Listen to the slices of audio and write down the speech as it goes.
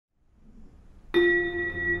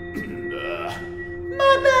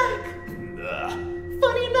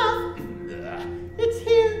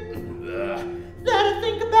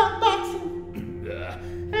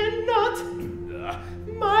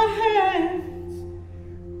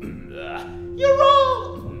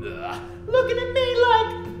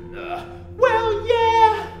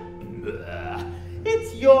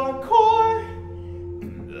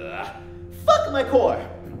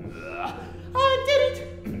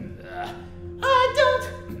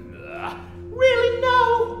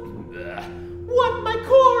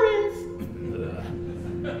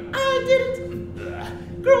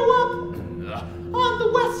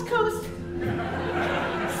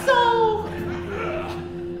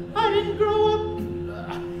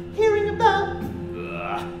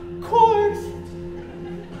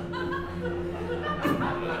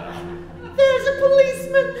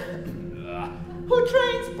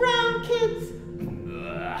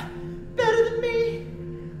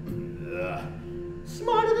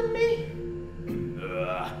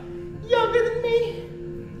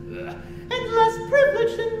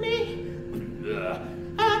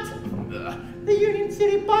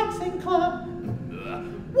boxing club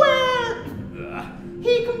where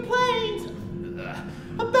he complains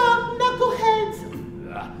about knuckleheads,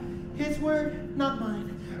 his word, not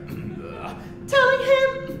mine, telling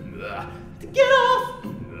him to get off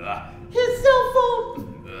his cell phone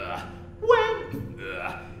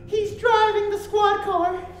when he's driving the squad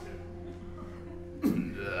car.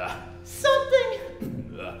 Something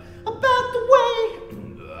about the way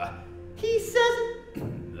he says it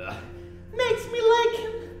makes me like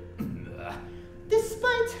him,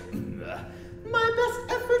 despite my best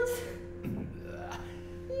efforts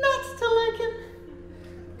not to like him.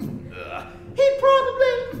 He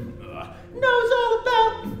probably knows all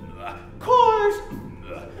about cars,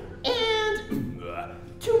 and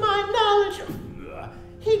to my knowledge,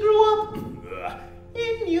 he grew up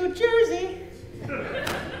in New Jersey.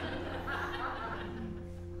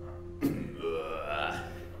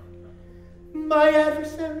 My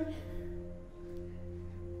adversary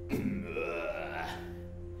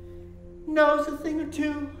knows a thing or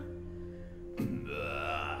two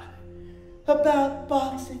about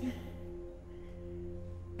boxing.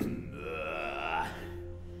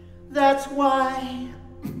 That's why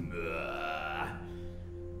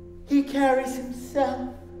he carries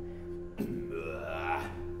himself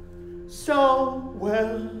so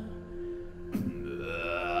well.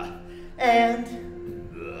 And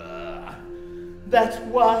that's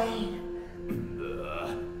why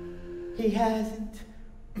he hasn't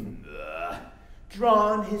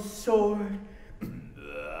drawn his sword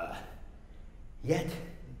yet.